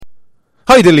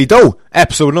Hi diddly do,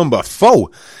 episode number 4.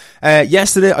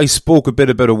 Yesterday I spoke a bit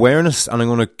about awareness, and I'm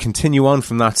going to continue on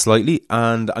from that slightly,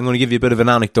 and I'm going to give you a bit of an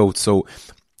anecdote. So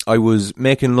I was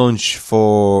making lunch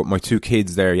for my two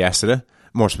kids there yesterday.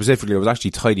 More specifically, I was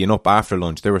actually tidying up after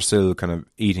lunch. They were still kind of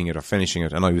eating it or finishing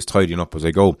it, and I was tidying up as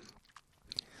I go.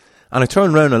 And I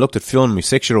turned around and I looked at Fionn, my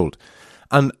 6-year-old,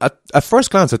 and at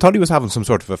first glance I thought he was having some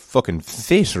sort of a fucking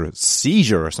fit or a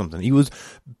seizure or something. He was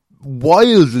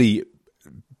wildly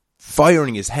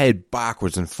firing his head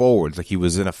backwards and forwards like he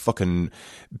was in a fucking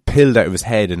pilled out of his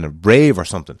head in a rave or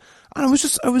something. And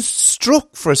I was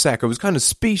struck for a sec. I was kind of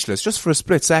speechless just for a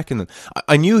split second. And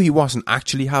I knew he wasn't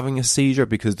actually having a seizure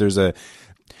because there's an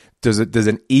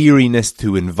eeriness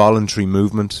to involuntary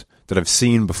movement that I've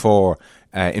seen before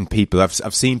in people.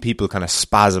 I've seen people kind of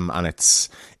spasm, and it's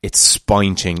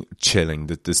spine chilling.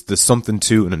 There's something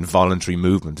to an involuntary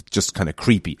movement. It's just kind of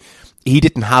creepy. He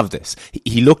didn't have this.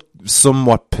 He looked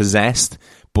somewhat possessed,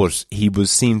 but he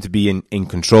seemed to be in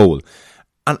control.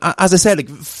 And as I said, like,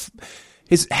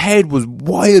 his head was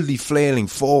wildly flailing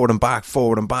forward and back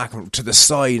to the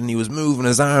side, and he was moving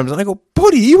his arms. And I go,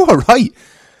 buddy, you all right?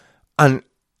 And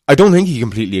I don't think he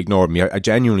completely ignored me. I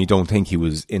genuinely don't think he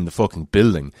was in the fucking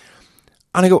building.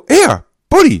 And I go, here,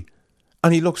 buddy.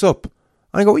 And he looks up.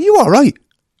 And I go, are you all right?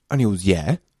 And he goes,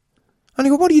 yeah. And I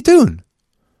go, what are you doing?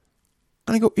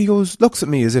 And he goes, looks at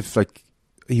me as if like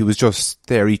he was just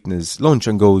there eating his lunch,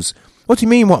 and goes, what do you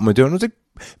mean, what am I doing? I was like,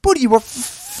 buddy, you were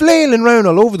flailing around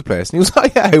all over the place. And he was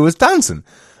like, yeah, I was dancing. I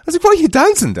was like, what are you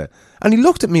dancing to? And he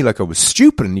looked at me like I was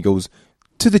stupid, and he goes,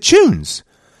 to the tunes.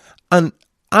 And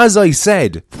as I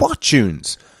said, what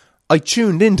tunes? I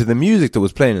tuned into the music that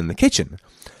was playing in the kitchen.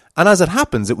 And as it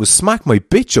happens, it was Smack My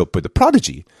Bitch Up by The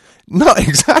Prodigy. Not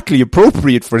exactly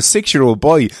appropriate for a 6-year-old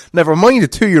boy, never mind a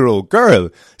 2-year-old girl.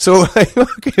 So I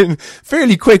fucking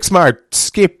fairly quick smart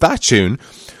skipped that tune.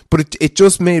 But it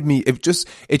just made me notice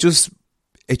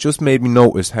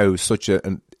how it was such a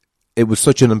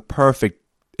perfect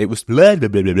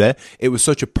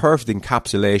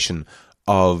encapsulation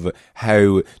of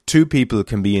how two people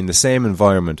can be in the same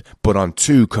environment but on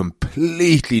two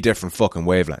completely different fucking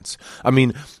wavelengths. I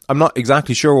mean, I'm not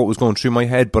exactly sure what was going through my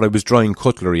head, but I was drying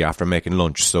cutlery after making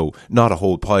lunch, so not a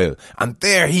whole pile. And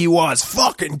there he was,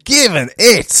 fucking giving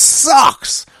it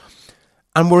socks!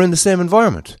 And we're in the same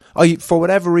environment. For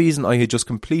whatever reason, I had just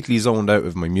completely zoned out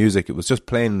of my music. It was just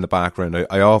playing in the background.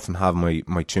 I often have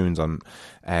my tunes on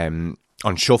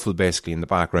shuffle, basically, in the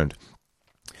background.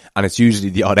 And it's usually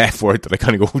the odd F word that I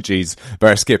kind of go, oh, geez,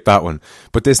 better skip that one.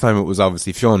 But this time it was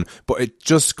obviously Fionn. But it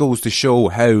just goes to show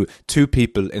how two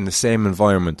people in the same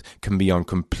environment can be on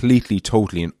completely,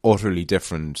 totally and utterly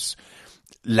different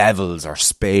levels or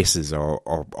spaces or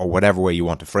whatever way you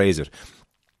want to phrase it.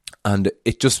 And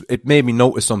it made me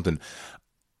notice something.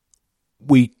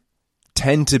 We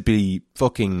tend to be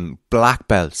fucking black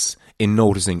belts in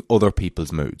noticing other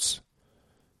people's moods,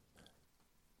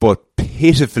 but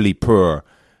pitifully poor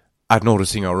at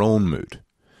noticing our own mood.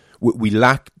 We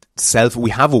lack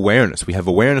we have awareness. We have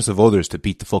awareness of others to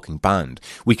beat the fucking band.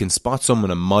 We can spot someone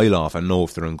a mile off and know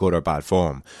if they're in good or bad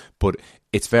form. But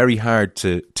it's very hard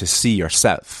to see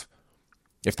yourself,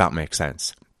 if that makes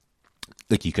sense.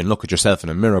 Like, you can look at yourself in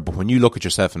a mirror, but when you look at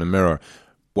yourself in a mirror,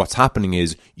 what's happening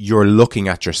is you're looking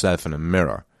at yourself in a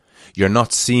mirror. You're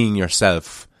not seeing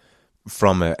yourself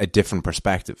from a different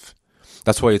perspective.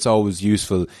 That's why it's always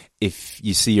useful if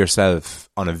you see yourself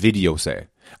on a video, say,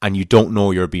 and you don't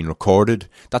know you're being recorded.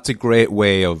 That's a great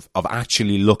way of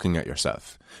actually looking at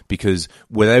yourself. Because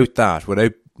without that,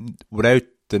 without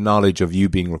the knowledge of you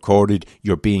being recorded,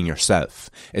 you're being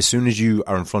yourself. As soon as you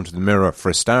are in front of the mirror, for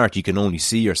a start, you can only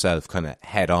see yourself kind of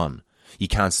head on. You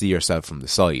can't see yourself from the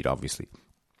side, obviously.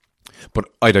 But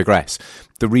I digress.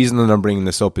 The reason that I'm bringing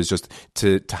this up is just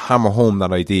to hammer home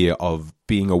that idea of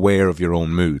being aware of your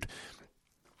own mood.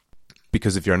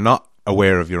 Because if you're not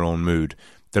aware of your own mood,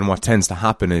 then what tends to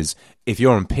happen is, if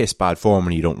you're in piss bad form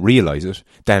and you don't realise it,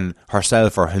 then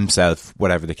herself or himself,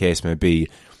 whatever the case may be,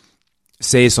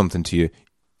 says something to you.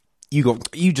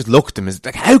 You just look at them as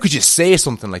like, how could you say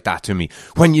something like that to me?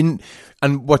 And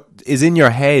what is in your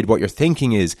head, what you're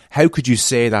thinking is, how could you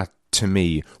say that to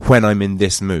me when I'm in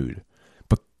this mood?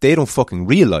 But they don't fucking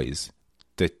realise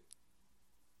that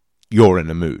you're in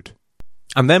a mood.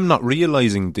 And them not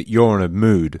realising that you're in a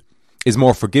mood is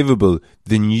more forgivable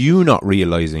than you not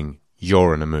realising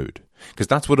you're in a mood. Because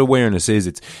that's what awareness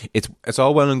is. It's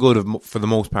all well and good for the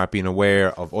most part being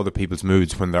aware of other people's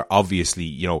moods when they're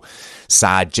obviously,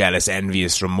 sad, jealous,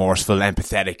 envious, remorseful,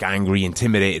 empathetic, angry,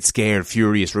 intimidated, scared,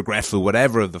 furious, regretful,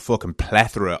 whatever of the fucking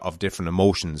plethora of different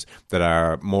emotions that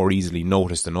are more easily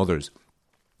noticed than others.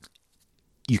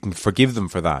 You can forgive them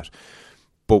for that.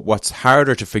 But what's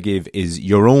harder to forgive is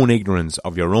your own ignorance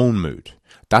of your own mood.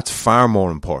 That's far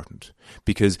more important.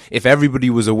 Because if everybody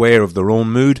was aware of their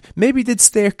own mood, maybe they'd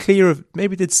stay clear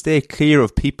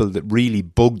of people that really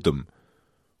bugged them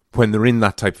when they're in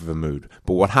that type of a mood.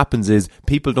 But what happens is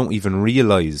people don't even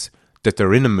realise that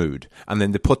they're in a mood, and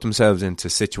then they put themselves into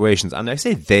situations. And I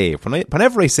say they.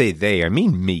 Whenever I say they, I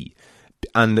mean me.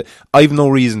 And I've no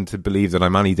reason to believe that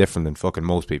I'm any different than fucking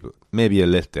most people. Maybe a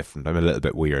little different. I'm a little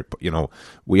bit weird, but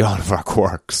we all have our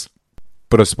quirks.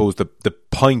 But I suppose the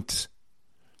point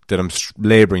that I'm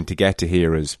labouring to get to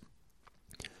here is,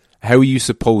 how are you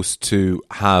supposed to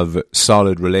have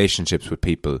solid relationships with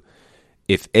people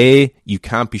if A, you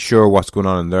can't be sure what's going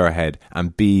on in their head,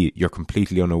 and B, you're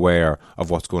completely unaware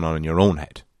of what's going on in your own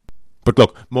head? But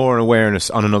look, more awareness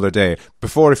on another day.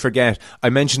 Before I forget, I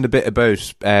mentioned a bit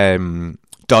about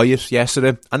diet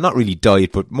yesterday, and not really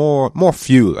diet, but more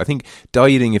fuel. I think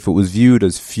dieting, if it was viewed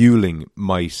as fueling,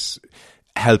 might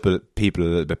help people a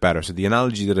little bit better. So the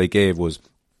analogy that I gave was,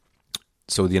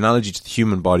 so the analogy to the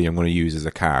human body I'm going to use is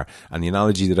a car, and the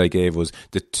analogy that I gave was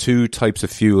the two types of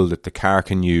fuel that the car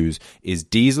can use is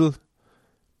diesel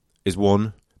is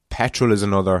one, petrol is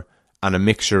another, and a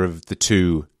mixture of the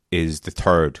two is the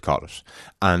third, call it.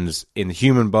 And in the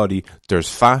human body,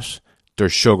 there's fat,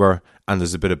 there's sugar, and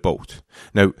there's a bit of both.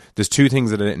 Now, there's two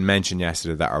things that I didn't mention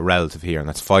yesterday that are relative here, and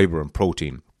that's fibre and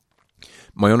protein.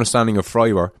 My understanding of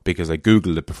fibre, because I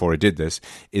googled it before I did this,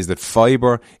 is that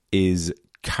fibre is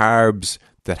carbs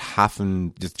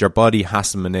that your body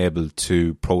hasn't been able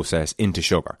to process into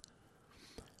sugar.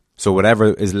 So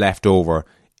whatever is left over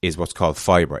is what's called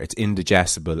fibre. It's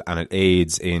indigestible, and it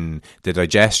aids in the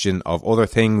digestion of other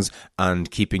things and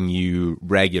keeping you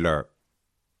regular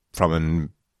from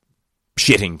a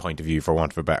shitting point of view, for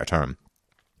want of a better term.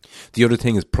 The other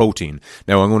thing is protein.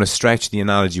 Now, I'm going to stretch the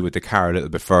analogy with the car a little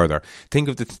bit further. Think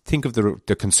of the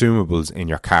consumables in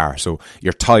your car. So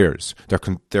your tires,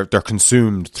 they're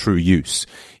consumed through use.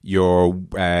 Your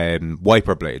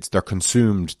wiper blades, they're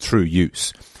consumed through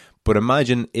use. But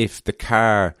imagine if the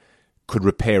car could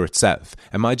repair itself.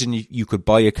 Imagine you could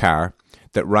buy a car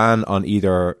that ran on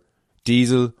either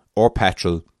diesel or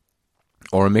petrol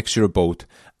or a mixture of both,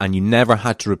 and you never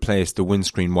had to replace the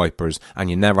windscreen wipers and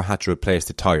you never had to replace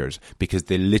the tyres because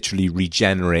they literally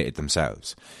regenerated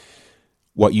themselves.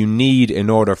 What you need in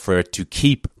order for it to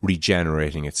keep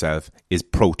regenerating itself is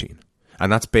protein.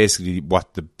 And that's basically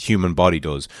what the human body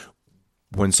does.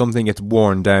 When something gets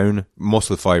worn down,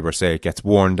 muscle fibre, say, it gets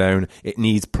worn down, it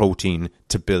needs protein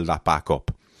to build that back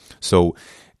up. So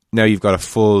now you've got a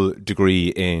full degree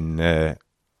in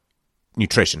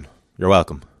nutrition. You're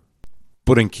welcome.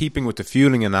 But in keeping with the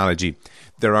fueling analogy,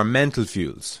 there are mental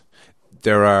fuels.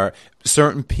 There are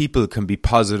certain people can be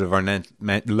positive or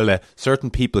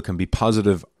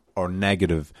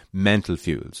negative mental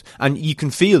fuels. And you can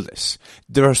feel this.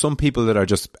 There are some people that are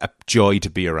just a joy to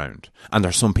be around. And there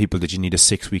are some people that you need a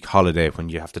 6-week holiday when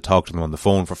you have to talk to them on the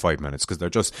phone for 5 minutes because they're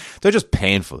just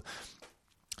painful.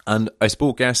 And I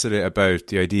spoke yesterday about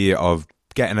the idea of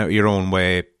getting out of your own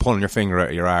way, pulling your finger out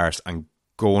of your arse and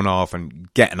going off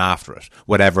and getting after it,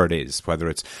 whatever it is, whether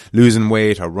it's losing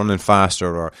weight or running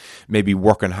faster or maybe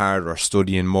working harder or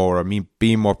studying more or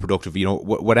being more productive,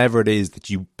 whatever it is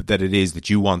that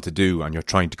you want to do and you're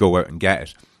trying to go out and get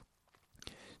it.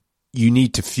 You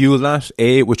need to fuel that,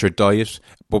 with your diet,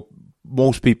 but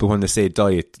most people when they say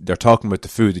diet, they're talking about the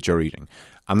food that you're eating.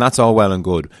 And that's all well and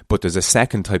good, but there's a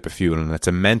second type of fuel, and it's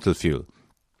a mental fuel.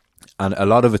 And a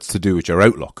lot of it's to do with your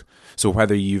outlook. So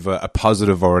whether you've a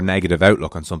positive or a negative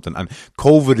outlook on something, and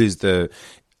COVID is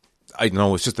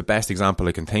it's just the best example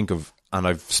I can think of. And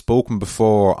I've spoken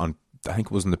before on, I think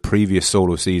it was in the previous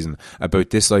solo season, about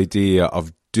this idea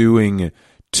of doing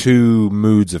two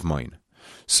moods of mine.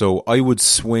 So I would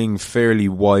swing fairly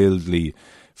wildly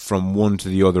from one to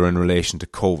the other in relation to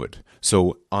COVID.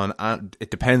 So it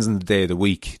depends on the day of the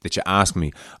week that you ask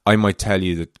me. I might tell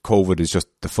you that COVID is just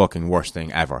the fucking worst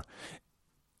thing ever.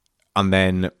 And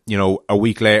then, a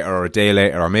week later or a day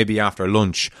later or maybe after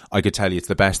lunch, I could tell you it's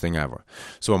the best thing ever.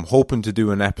 So I'm hoping to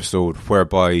do an episode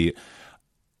whereby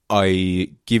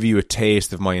I give you a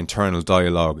taste of my internal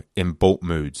dialogue in both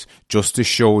moods, just to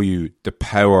show you the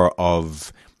power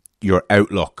of your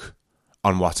outlook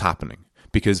on what's happening.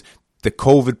 Because the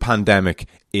COVID pandemic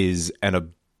is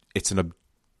an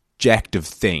objective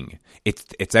thing.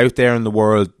 It's out there in the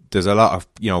world. There's a lot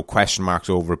of question marks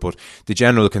over it, but the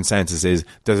general consensus is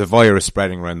there's a virus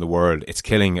spreading around the world. It's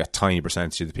killing a tiny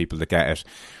percentage of the people that get it.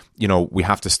 We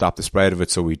have to stop the spread of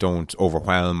it so we don't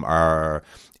overwhelm our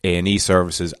A&E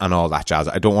services and all that jazz.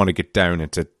 I don't want to get down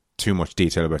into too much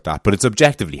detail about that, but it's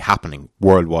objectively happening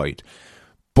worldwide.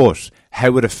 But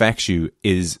how it affects you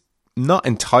is not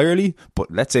entirely, but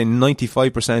let's say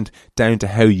 95% down to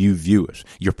how you view it.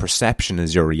 Your perception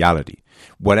is your reality.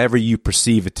 Whatever you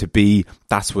perceive it to be,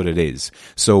 that's what it is.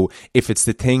 So if it's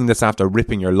the thing that's after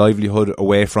ripping your livelihood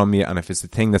away from you, and if it's the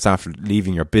thing that's after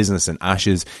leaving your business in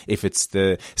ashes, if it's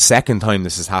the second time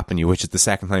this has happened to you, which is the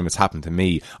second time it's happened to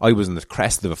me, I was in the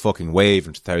crest of a fucking wave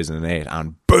in 2008,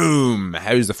 and boom,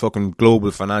 how's the fucking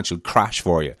global financial crash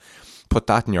for you? Put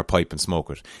that in your pipe and smoke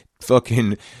it.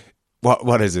 Fucking...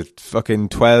 What is it? Fucking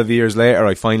 12 years later,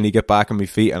 I finally get back on my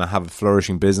feet and I have a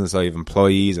flourishing business. I have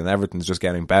employees and everything's just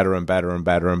getting better and better and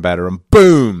better and better. And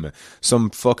boom! Some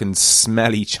fucking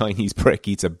smelly Chinese prick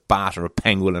eats a bat or a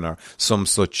penguin or some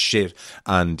such shit.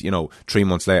 And, 3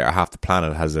 months later, half the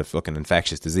planet has a fucking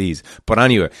infectious disease. But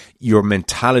anyway, your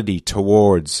mentality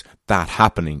towards that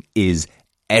happening is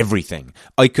everything.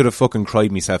 I could have fucking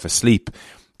cried myself asleep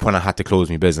when I had to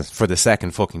close my business for the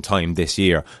second fucking time this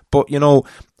year. But,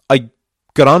 I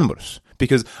got on with it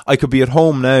because I could be at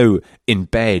home now in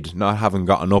bed, not having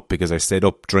gotten up because I stayed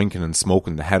up drinking and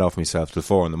smoking the head off myself till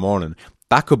 4 a.m.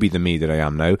 That could be the me that I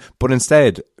am now. But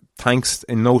instead, thanks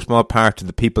in no small part to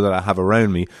the people that I have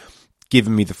around me,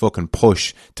 giving me the fucking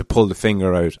push to pull the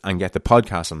finger out and get the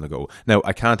podcast on the go. Now,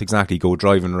 I can't exactly go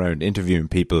driving around interviewing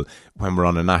people when we're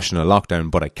on a national lockdown,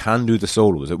 but I can do the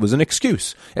solos. It was an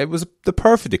excuse. It was the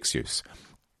perfect excuse.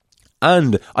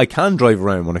 And I can drive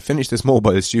around. When I finish this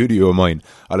mobile studio of mine,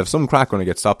 I'll have some crack when I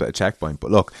get stopped at a checkpoint. But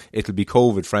look, it'll be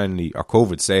COVID friendly or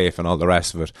COVID safe and all the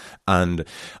rest of it. And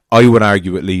I would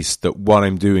argue at least that what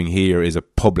I'm doing here is a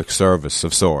public service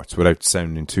of sorts without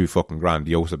sounding too fucking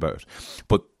grandiose about it.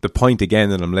 But the point again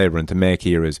that I'm labouring to make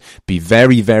here is be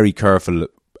very, very careful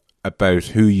about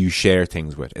who you share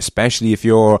things with, especially if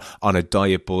you're on a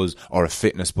diet buzz or a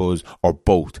fitness buzz or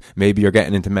both. Maybe you're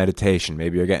getting into meditation,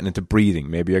 maybe you're getting into breathing,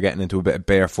 maybe you're getting into a bit of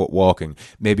barefoot walking,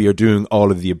 maybe you're doing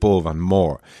all of the above and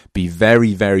more. Be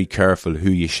very, very careful who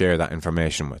you share that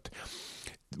information with.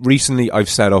 Recently, I've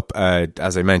set up,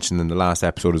 as I mentioned in the last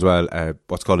episode as well,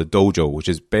 what's called a dojo, which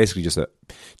is basically just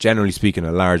generally speaking,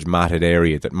 a large matted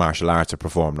area that martial arts are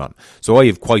performed on. So I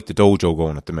have quite the dojo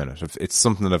going at the minute. It's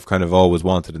something that I've kind of always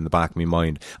wanted in the back of my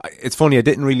mind. It's funny, I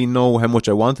didn't really know how much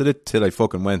I wanted it till I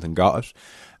fucking went and got it.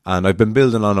 And I've been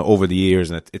building on it over the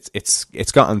years, and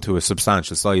it's gotten to a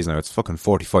substantial size now. It's fucking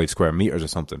 45 square meters or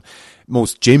something.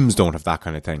 Most gyms don't have that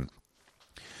kind of thing.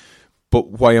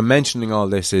 But why I'm mentioning all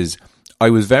this is I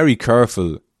was very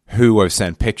careful who I've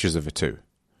sent pictures of it to,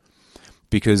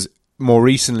 because more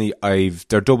recently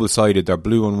they're double-sided, they're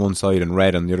blue on one side and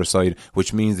red on the other side,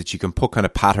 which means that you can put kind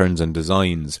of patterns and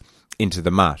designs into the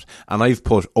mat. And I've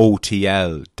put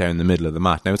OTL down the middle of the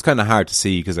mat. Now it's kind of hard to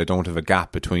see because I don't have a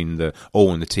gap between the O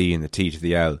and the T and the T to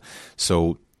the L.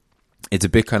 So it's a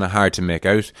bit kind of hard to make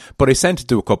out, but I sent it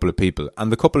to a couple of people,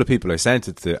 and the couple of people I sent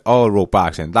it to all wrote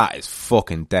back saying, that is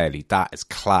fucking deadly, that is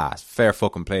class, fair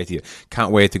fucking play to you,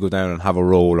 can't wait to go down and have a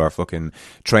roll or fucking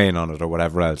train on it or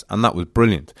whatever else. And that was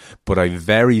brilliant. But I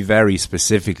very, very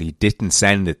specifically didn't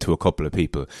send it to a couple of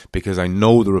people because I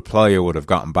know the reply I would have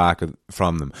gotten back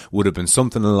from them would have been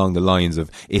something along the lines of,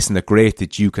 isn't it great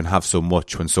that you can have so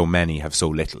much when so many have so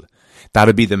little?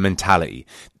 That'd be the mentality.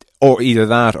 Or either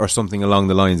that or something along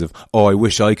the lines of, oh, I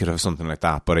wish I could have something like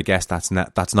that, but I guess that's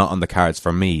not on the cards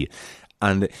for me.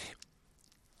 And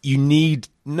you need,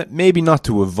 maybe not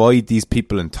to avoid these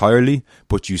people entirely,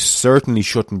 but you certainly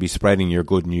shouldn't be spreading your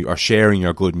good news or sharing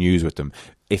your good news with them.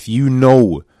 If you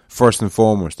know, first and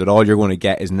foremost, that all you're going to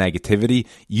get is negativity,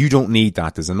 you don't need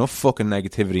that. There's enough fucking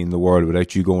negativity in the world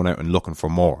without you going out and looking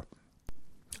for more.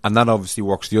 And that obviously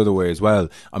works the other way as well.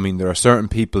 I mean, there are certain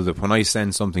people that when I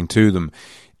send something to them,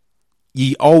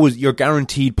 you're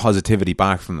guaranteed positivity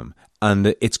back from them.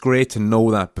 And it's great to know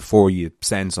that before you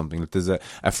send something. There's a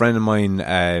friend of mine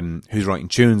who's writing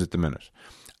tunes at the minute,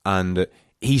 and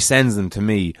he sends them to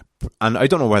me, and I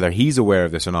don't know whether he's aware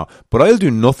of this or not, but I'll do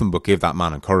nothing but give that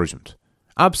man encouragement.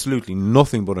 Absolutely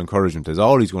nothing but encouragement is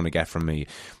all he's going to get from me.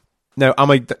 Now,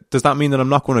 does that mean that I'm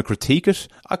not going to critique it?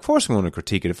 Of course I'm going to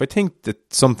critique it. If I think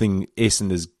that something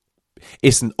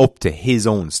isn't up to his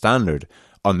own standard,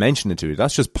 I'll mention it to you.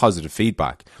 That's just positive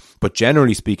feedback. But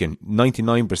generally speaking,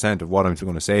 99% of what I'm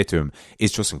going to say to him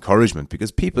is just encouragement,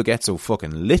 because people get so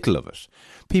fucking little of it.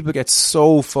 People get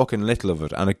so fucking little of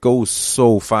it, and it goes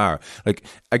so far. Like,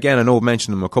 again, I know I've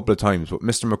mentioned him a couple of times, but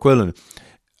Mr. McQuillan,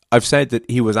 I've said that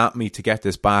he was at me to get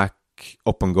this back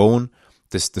up and going,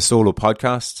 the solo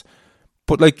podcast.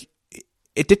 But, like,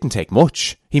 it didn't take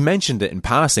much. He mentioned it in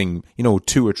passing,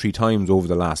 2 or 3 times over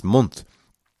the last month.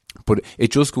 But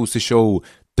it just goes to show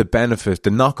the benefit, the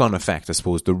knock-on effect, I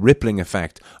suppose, the rippling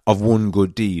effect of one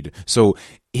good deed. So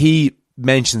he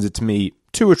mentions it to me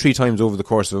 2 or 3 times over the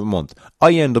course of a month.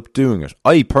 I end up doing it.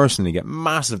 I personally get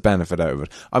massive benefit out of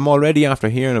it. I'm already after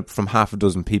hearing it from half a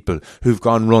dozen people who've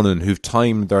gone running, who've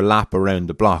timed their lap around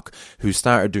the block, who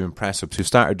started doing press-ups, who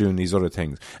started doing these other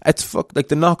things. It's like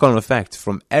the knock-on effect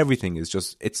from everything is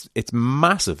just, it's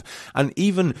massive. And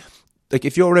even, like,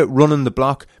 if you're out running the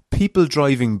block, people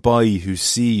driving by who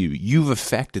see you, you've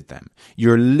affected them.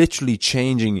 You're literally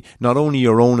changing not only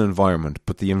your own environment,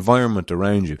 but the environment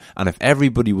around you. And if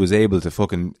everybody was able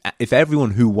to if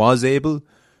everyone who was able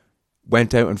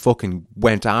went out and fucking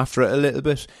went after it a little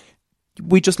bit,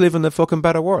 we just live in a fucking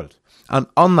better world. And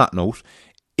on that note,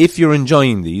 if you're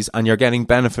enjoying these and you're getting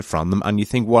benefit from them and you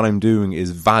think what I'm doing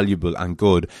is valuable and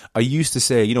good, I used to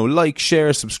say, like,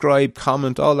 share, subscribe,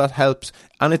 comment, all that helps.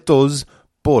 And it does.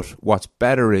 But what's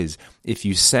better is if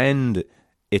you send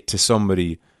it to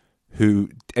somebody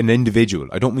an individual.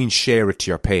 I don't mean share it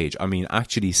to your page. I mean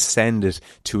actually send it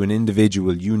to an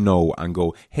individual and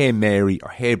go, hey Mary or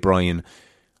hey Brian,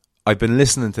 I've been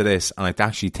listening to this and I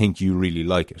actually think you really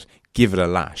like it. Give it a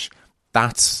lash.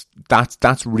 That's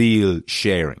real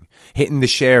sharing. Hitting the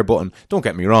share button, don't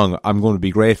get me wrong, I'm going to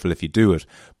be grateful if you do it,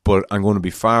 but I'm going to be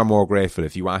far more grateful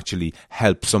if you actually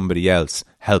help somebody else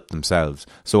help themselves.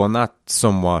 So on that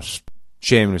somewhat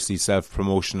shamelessly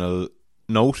self-promotional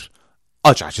note,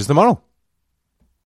 I'll chat to you tomorrow.